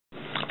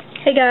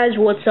Hey guys,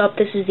 what's up?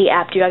 This is the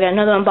App Dude. I got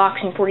another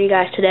unboxing for you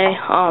guys today.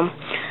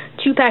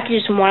 Two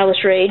packages from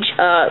Wireless Rage.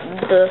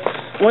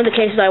 One of the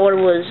cases I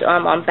ordered was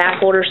on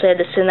back order, so I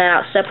had to send that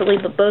out separately.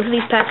 But both of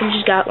these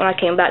packages got when I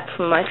came back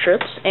from my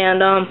trips.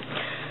 And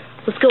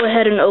let's go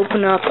ahead and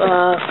open up.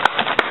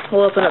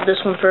 We'll open up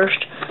this one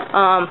first.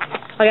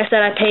 Like I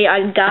said,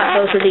 I got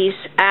both of these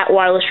at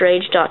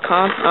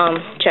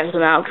wirelessrage.com. Check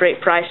them out.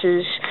 Great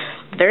prices.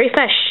 Very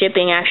fast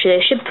shipping, actually.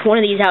 They shipped one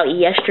of these out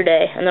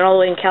yesterday, and they're all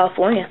the way in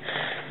California.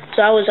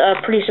 So I was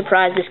pretty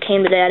surprised this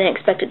came today. I didn't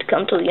expect it to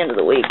come till the end of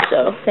the week.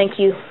 So thank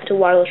you to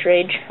Wireless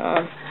Rage.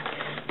 I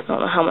don't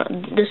know how much.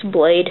 This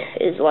blade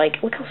is like,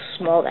 look how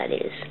small that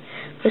is.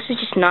 This is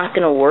just not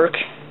going to work.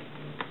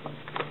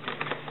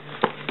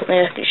 Maybe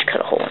I could just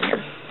cut a hole in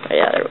here.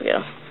 Yeah, there we go.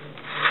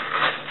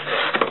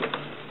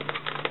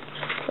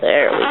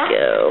 There we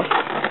go.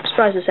 I'm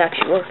surprised this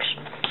actually works.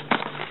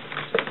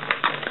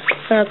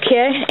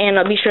 Okay, and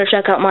be sure to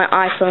check out my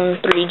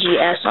iPhone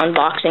 3GS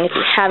unboxing if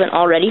you haven't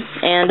already.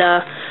 And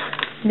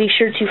be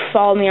sure to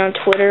follow me on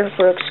Twitter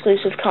for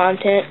exclusive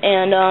content.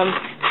 And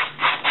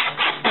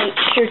make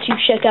sure to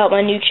check out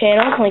my new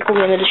channel. Link will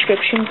be in the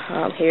description.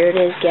 Here it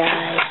is,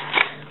 guys.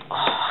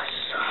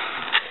 Awesome.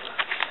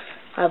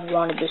 I've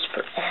wanted this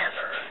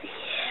forever.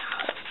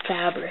 Yeah,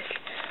 fabric.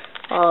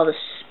 Oh, the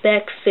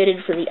spec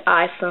fitted for the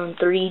iPhone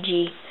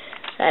 3G.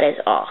 That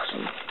is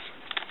awesome.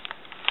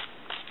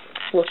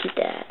 Look at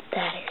that.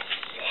 That is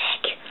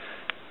sick.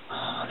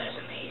 Oh, that's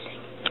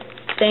amazing.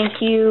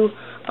 Thank you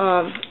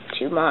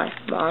to my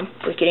mom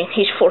for getting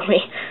these for me.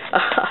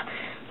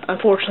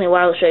 Unfortunately,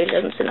 Wireless Rage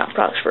doesn't send out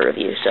products for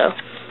review, so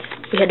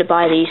we had to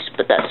buy these,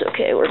 but that's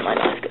okay. Where'd my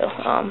knife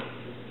go?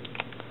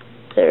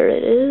 There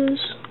it is.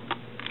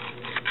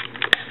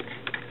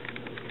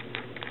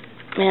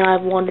 Man,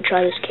 I've wanted to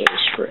try this case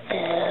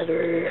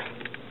forever.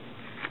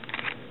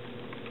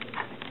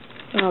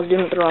 I was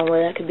doing it the wrong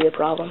way. That could be a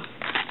problem.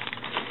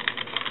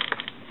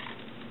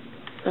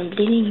 I'm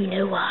bleeding, you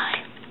know why.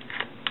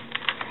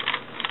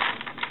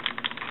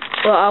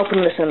 Well, I'll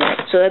open this in a minute.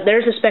 So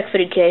there's the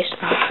spec-fitted case.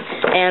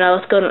 And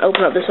let's go and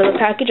open up this other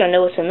package. I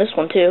know what's in this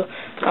one, too.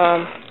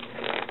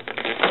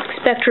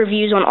 Expect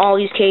reviews on all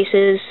these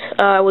cases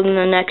within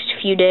the next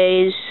few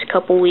days,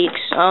 couple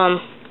weeks.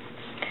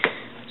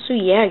 So,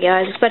 yeah,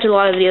 guys. Expect a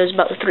lot of videos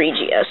about the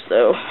 3GS,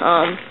 though.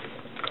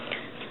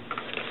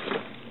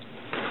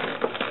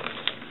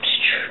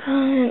 Just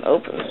try and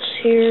open this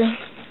here.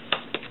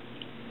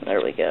 There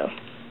we go.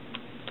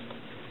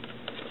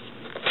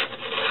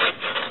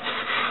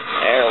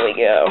 There we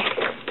go.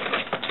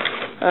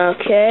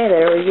 Okay,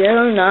 there we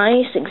go.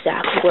 Nice.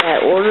 Exactly what I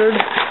ordered.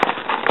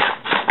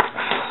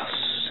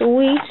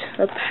 Sweet.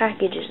 The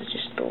package is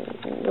just a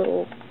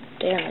little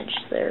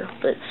damaged there.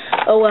 But,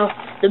 oh well.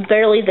 The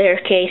barely there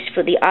case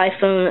for the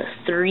iPhone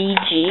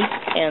 3G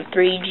and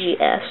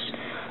 3GS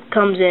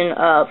comes in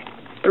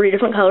 3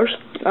 different colors.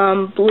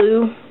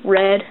 Blue,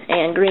 red,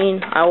 and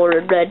green. I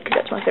ordered red because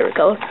that's my favorite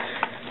color.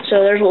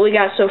 So there's what we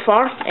got so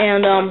far.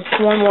 And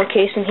one more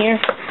case in here.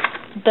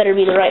 Better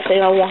be the right thing.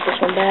 I want this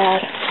one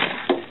bad.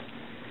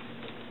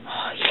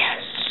 Oh,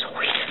 yes,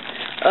 sweet.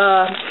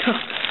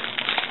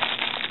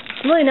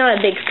 I'm really not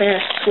a big fan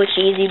of Switch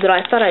Easy, but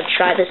I thought I'd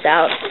try this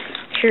out.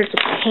 I'm sure it's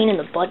a pain in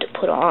the butt to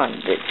put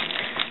on, but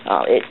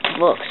it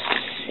looks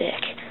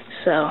sick.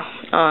 So,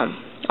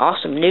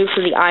 awesome. New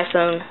for the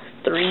iPhone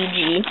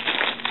 3G,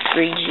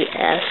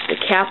 3GS. The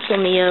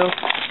Capsule Neo.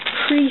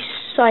 Pretty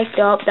psyched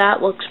up. That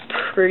looks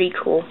pretty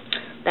cool.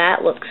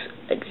 That looks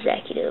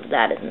executive.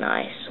 That is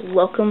nice.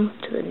 Welcome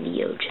to the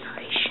Neo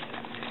generation.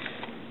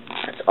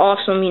 That's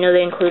awesome. You know,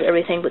 they include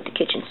everything but the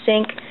kitchen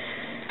sink.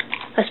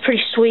 That's pretty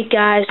sweet,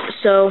 guys.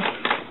 So,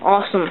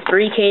 awesome.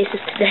 3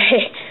 cases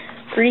today.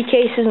 3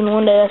 cases in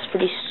one day. That's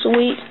pretty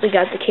sweet. We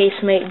got the case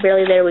mate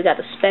barely there. We got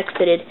the spec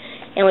fitted.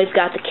 And we've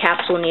got the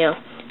Capsule Neo.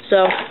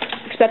 So,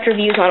 expect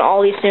reviews on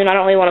all these soon. I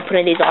don't really want to put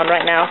any of these on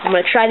right now. I'm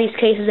going to try these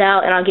cases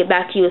out, and I'll get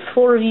back to you with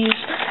full reviews.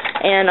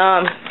 And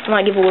I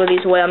might give one of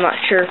these away, I'm not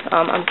sure.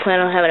 I'm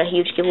planning on having a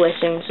huge giveaway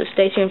soon, so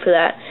stay tuned for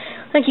that.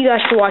 Thank you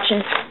guys for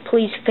watching.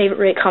 Please favorite,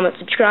 rate, comment,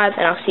 subscribe,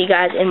 and I'll see you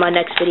guys in my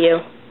next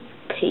video.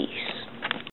 Peace.